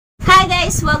Hi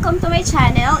guys! Welcome to my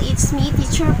channel. It's me,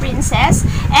 Teacher Princess.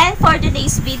 And for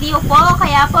today's video po,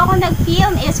 kaya po ako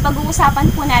nag-film is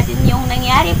pag-uusapan po natin yung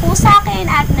nangyari po sa akin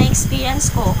at na-experience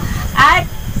ko. At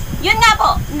yun nga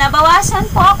po, nabawasan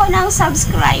po ako ng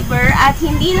subscriber at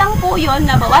hindi lang po yun,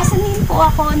 nabawasan din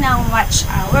po ako ng watch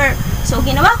hour. So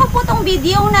ginawa ko po tong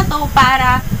video na to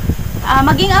para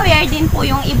maging aware din po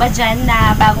yung iba dyan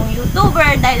na bagong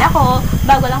YouTuber dahil ako,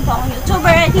 bago lang po akong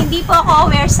YouTuber at hindi po ako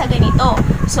aware sa ganito.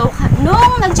 So,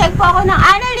 nung nag-check po ako ng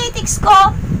analytics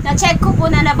ko, na-check ko po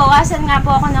na nabawasan nga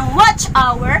po ako ng watch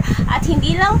hour at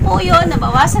hindi lang po yun,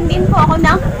 nabawasan din po ako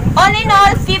ng all in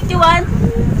all 51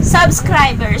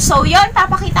 subscribers. So, yun,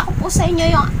 papakita ko po sa inyo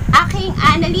yung aking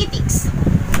analytics.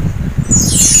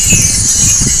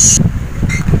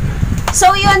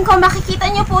 So, yun, kung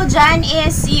makikita nyo po dyan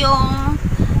is yung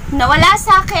nawala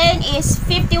sa akin is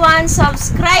 51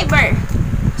 subscriber.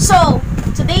 So,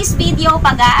 today's video,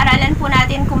 pag-aaralan po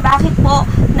natin kung bakit po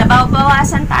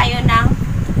nababawasan tayo ng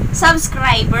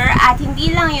subscriber at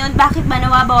hindi lang yun, bakit ba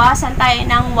nababawasan tayo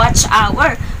ng watch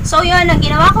hour. So, yun, ang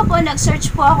ginawa ko po,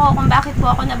 nag-search po ako kung bakit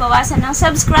po ako nabawasan ng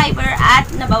subscriber at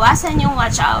nabawasan yung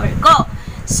watch hour ko.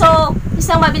 So,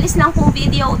 isang mabilis lang pong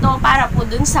video to para po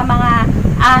dun sa mga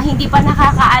hindi pa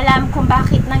nakakaalam kung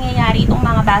bakit nangyayari itong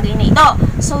mga bagay na ito.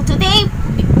 So, today,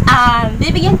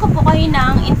 bibigyan ko po kayo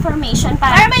ng information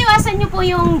para maiwasan nyo po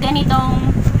yung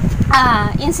ganitong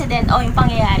incident o yung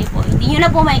pangyayari po. Hindi nyo na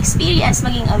po ma-experience,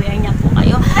 maging aware niya po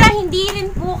kayo. Para hindi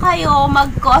rin po kayo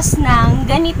mag-cause ng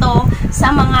ganito sa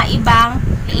mga ibang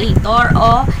creator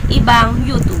o ibang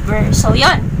YouTuber. So,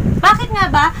 yon. Bakit nga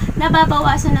ba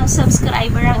nababawasan ng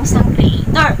subscriber ang isang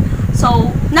creator? So,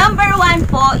 number one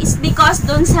po is because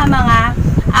dun sa mga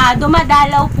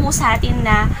dumadalaw po sa atin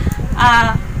na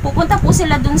pupunta po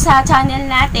sila dun sa channel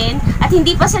natin at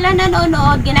hindi pa sila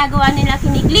nanonood, ginagawa nila,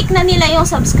 kiniklik na nila yung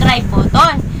subscribe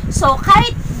button. So,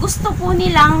 kahit gusto po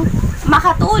nilang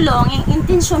makatulong, yung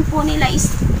intention po nila is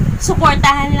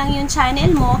suportahan lang yung channel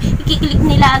mo, ikiklik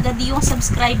nila agad yung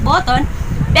subscribe button,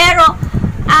 pero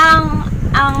ang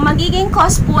magiging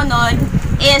cost po nun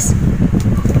is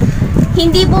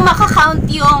hindi po makakount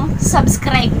yung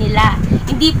subscribe nila.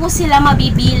 Hindi po sila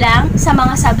mabibilang sa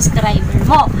mga subscriber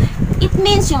mo. It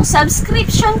means yung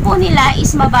subscription po nila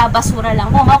is mababasura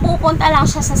lang po. Mapupunta lang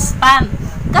siya sa spam.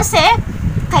 Kasi,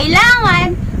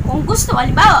 kailangan, kung gusto,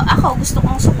 halimbawa, ako gusto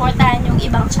kong suportahan yung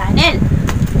ibang channel.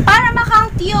 Para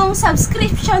makount yung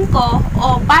subscription ko,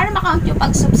 o para makount yung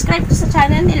pag-subscribe ko sa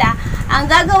channel nila, ang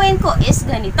gagawin ko is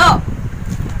ganito.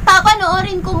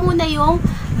 Papanoorin ko muna yung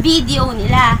video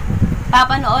nila.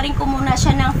 Papanoorin ko muna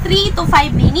siya ng 3 to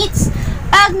 5 minutes.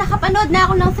 Pag nakapanood na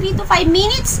ako ng 3 to 5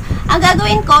 minutes, ang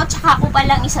gagawin ko, tsaka ko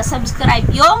palang isa-subscribe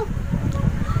yung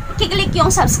kiklik yung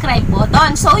subscribe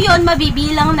button. So, yun,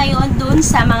 mabibilang na yun dun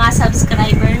sa mga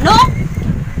subscriber no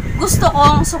gusto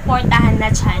kong suportahan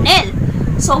na channel.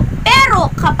 So,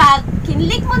 pero kapag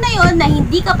kinlik mo na yun na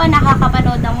hindi ka pa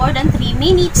nakakapanood ng more than 3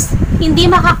 minutes, hindi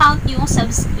makakount yung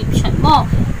subscription mo.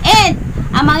 And,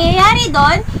 ang mangyayari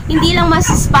doon, hindi lang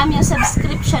masispam yung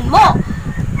subscription mo.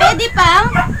 Pwede pang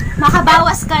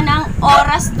makabawas ka ng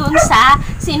oras dun sa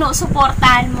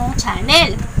sinusuportahan mong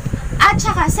channel. At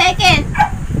saka second,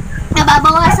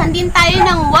 nababawasan din tayo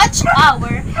ng watch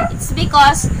hour. It's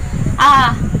because,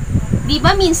 di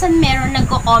ba minsan meron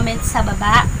nagko-comment sa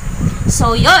baba?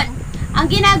 So, yon. Ang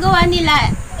ginagawa nila,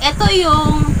 ito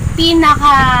yung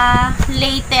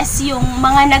pinaka-latest yung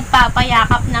mga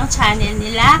nagpapayakap ng channel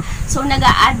nila. So,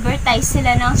 nag-a-advertise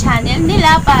sila ng channel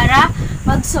nila para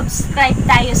mag-subscribe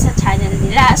tayo sa channel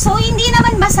nila. So, hindi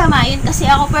naman masama yun kasi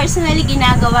ako personally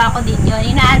ginagawa ko din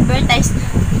yun. Ina-advertise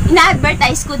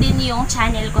ko din yung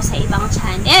channel ko sa ibang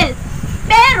channel.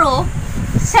 Pero,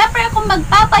 siyempre kung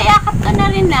magpapayakap ka na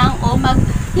rin lang o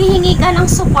maghihingi ka ng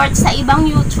support sa ibang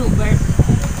YouTuber,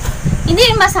 hindi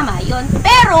rin masama yun.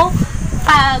 Pero,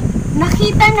 pag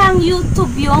nakita ng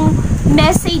YouTube yung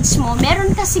message mo,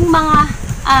 meron kasing mga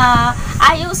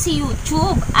ayaw si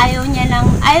YouTube, ayaw niya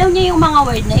yung mga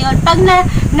word na yun. Pag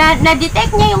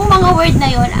na-detect niya yung mga word na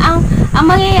yun, ang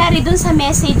mangyayari dun sa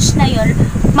message na yun,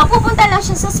 mapupunta lang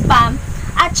siya sa spam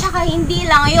at saka hindi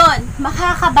lang yun,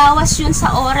 makakabawas yun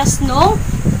sa oras nung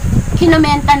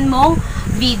kinomentan mong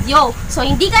video. So,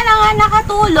 hindi ka na nga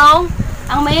nakatulong,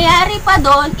 ang mangyayari pa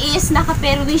dun is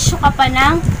nakaperwisyo ka pa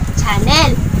ng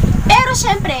channel. Pero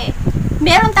syempre,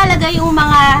 meron talaga yung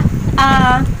mga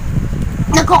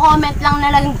nagko-comment lang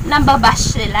na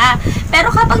nambabash sila. Pero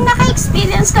kapag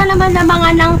naka-experience ka naman ng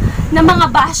mga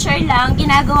basher lang,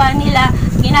 ginagawa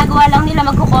lang nila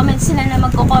magko-comment sila na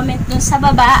magko-comment dun sa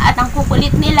baba at ang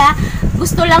kukulit nila,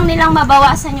 gusto lang nilang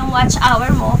mabawasan yung watch hour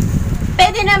mo.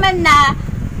 Pwede naman na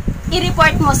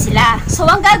i-report mo sila. So,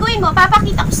 ang gagawin mo,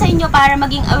 papakita ko sa inyo para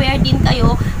maging aware din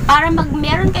kayo, para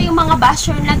meron kayong mga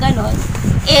basher na ganon,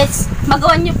 it's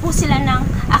magawa nyo po sila ng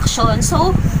action.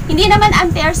 So, hindi naman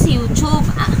unfair si YouTube.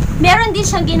 Meron din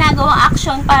siyang ginagawang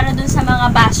action para dun sa mga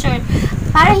basher,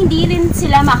 para hindi rin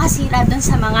sila makasira dun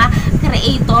sa mga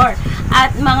creator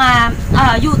at mga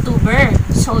YouTuber.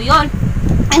 So, yon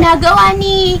ginagawa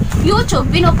ni YouTube,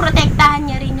 pinoprotektahan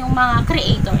niya rin yung mga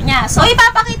creator niya. So,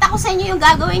 ipapakita ko sa inyo yung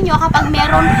gagawin nyo kapag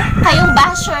meron kayong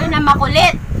basher na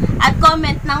makulit at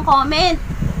comment ng comment.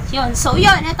 Yun. So,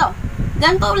 yun. Ito.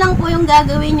 Ganito lang po yung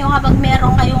gagawin nyo kapag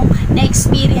meron kayong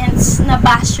na-experience na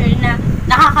basher na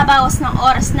nakakabawas ng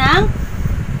oras ng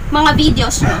mga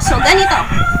videos nyo. So, ganito.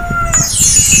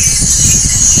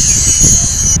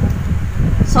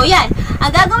 So, yan.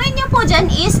 Ang gagawin nyo po dyan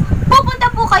is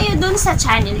pupunta po kayo dun sa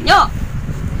channel nyo.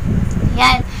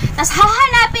 Yan. Tapos,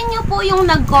 hahanapin nyo po yung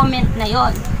nag-comment na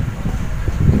yon.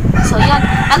 So, yun.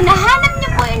 Pag nahanap nyo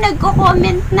po yung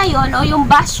nagko-comment na yon o yung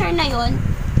basher na yon,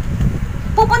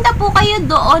 pupunta po kayo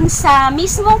doon sa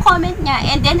mismong comment niya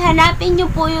and then hanapin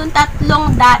nyo po yung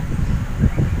tatlong dot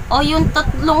o yung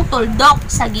tatlong tuldok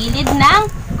sa gilid ng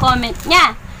comment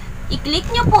niya. I-click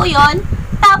nyo po yon,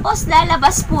 tapos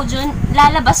lalabas po dun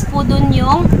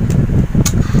yung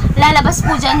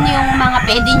mga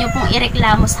pwede nyo pong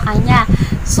ireklamo sa kanya.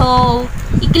 So,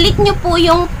 i-click nyo po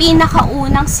yung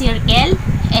pinakaunang circle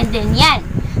and then yan.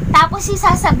 Tapos,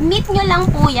 isasubmit nyo lang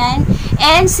po yan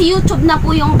and si YouTube na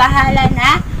po yung bahala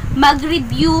na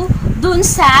mag-review dun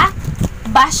sa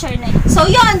basher na yun. So,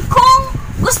 yun. Kung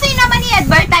gusto nyo naman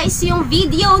i-advertise yung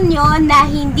video nyo na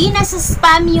hindi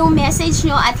nasa-spam yung message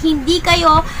nyo at hindi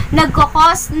kayo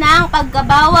nagkakos ng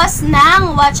pagkabawas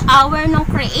ng watch hour ng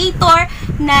creator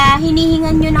na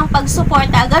hinihingan nyo ng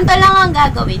pagsuporta, ganito lang ang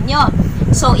gagawin nyo.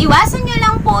 So, iwasan nyo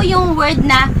lang po yung word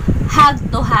na hug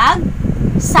to hug,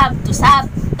 sub to sub.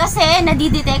 Kasi,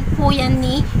 nadidetect po yan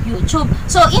ni YouTube.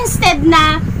 So, instead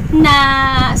na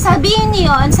sabihin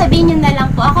nyo yun, sabihin nyo na lang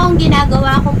po, ako ang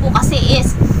ginagawa ko po kasi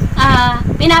is,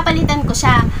 pinapalitan ko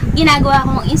siya. Ginagawa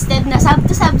ko instead na sub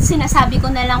to sub, sinasabi ko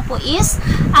na lang po is,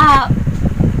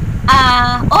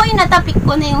 oy, natapik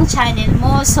ko na yung channel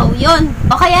mo. So, yun.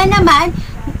 O kaya naman,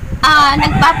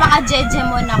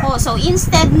 nagpapaka-jejemon ako. So,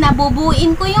 instead na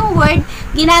bubuin ko yung word,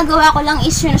 ginagawa ko lang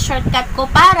is yung shortcut ko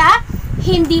para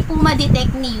hindi po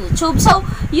ma-detect ni YouTube. So,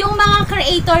 yung mga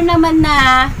creator naman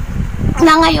na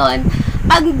ngayon,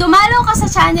 pag dumalaw ka sa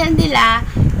channel nila,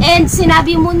 and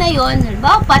sinabi mo na yun,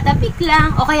 halimbawa, patapik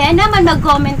lang, o kaya naman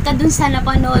mag-comment ka dun sa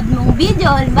napanood mong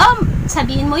video, halimbawa,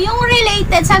 sabihin mo yung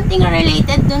related, something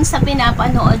related dun sa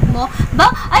pinapanood mo,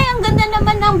 ba, ay, ang ganda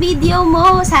naman ng video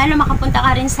mo, sana makapunta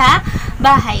ka rin sa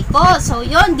bahay ko. So,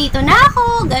 yun, dito na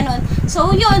ako, ganun. So,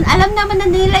 yun, alam naman na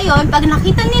nila yun, pag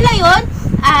nakita nila yun,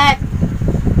 at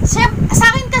sa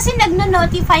akin kasi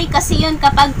nagno-notify kasi yun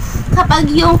kapag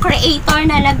yung creator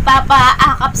na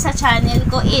nagpapa-akap sa channel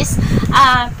ko is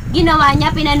ginawa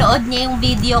niya, pinanood niya yung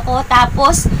video ko,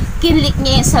 tapos kinlik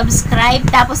niya yung subscribe,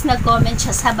 tapos nag-comment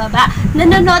siya sa baba,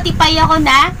 nanonotify ako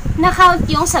na na-count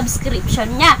yung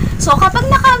subscription niya. So, kapag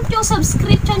na-count yung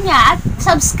subscription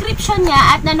niya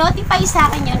at na-notify sa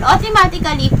akin yun,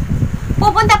 automatically,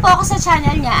 pupunta po ako sa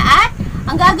channel niya at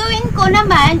ang gagawin ko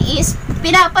naman is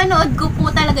pinapanood ko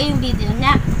po talaga yung video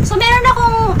niya. So, meron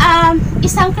akong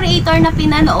isang creator na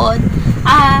pinanood.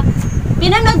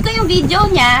 Pinanood ko yung video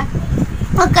niya.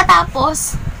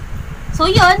 Pagkatapos, so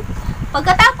yun,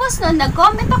 pagkatapos nun,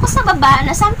 nag-comment ako sa baba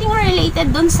na something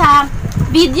related dun sa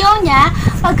video niya.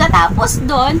 Pagkatapos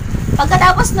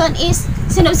nun is,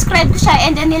 sinubscribe ko siya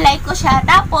and then nilike ko siya.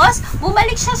 Tapos,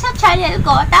 bumalik siya sa channel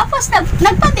ko. Tapos,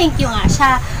 nagpa-thank you nga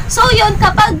siya. So, yun,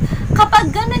 kapag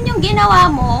ganun yung ginawa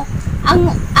mo,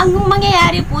 ang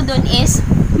mangyayari po dun is,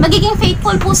 magiging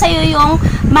faithful po sa'yo yung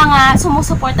mga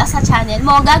sumusuporta sa channel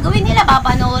mo. Gagawin nila,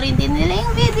 papanoorin din nila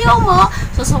yung video mo,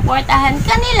 susuportahan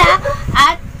ka nila,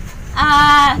 at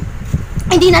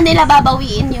hindi na nila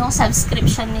babawiin yung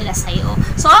subscription nila sa'yo.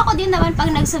 So, ako din naman,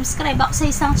 pag nag-subscribe ako sa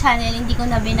isang channel, hindi ko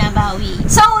na binabawi.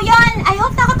 So, yun, I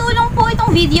hope nakatulong po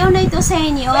itong video na ito sa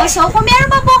inyo. So, kung meron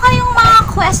pa po kayong mga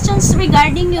questions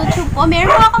regarding YouTube po,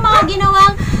 meron po ako mga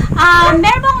ginawang,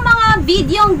 meron po akong mga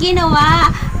videong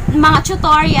ginawa, mga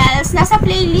tutorials, nasa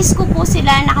playlist ko po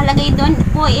sila, nakalagay doon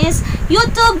po is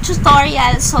YouTube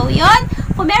tutorial. So, yun,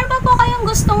 kung meron pa po kayong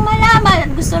gustong malaman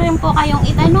at gusto rin po kayong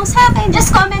itanong sa akin,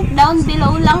 just comment down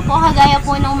below lang po, kagaya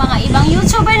po ng mga ibang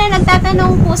YouTuber na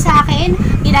nagtatanong po sa akin.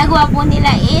 Ginagawa po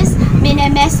nila is,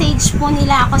 message po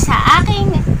nila ako sa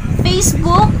aking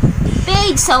Facebook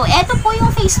page. So, eto po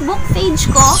yung Facebook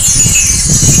page ko.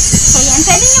 So, yan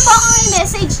pwede nyo po akong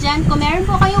i-message dyan kung meron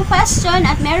po kayong question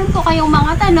at meron po kayong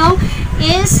mga tanong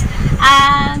is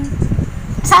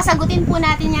sasagutin po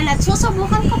natin yan at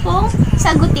susubukan ko pong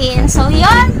sagutin. So,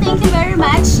 yun. Thank you very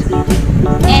much.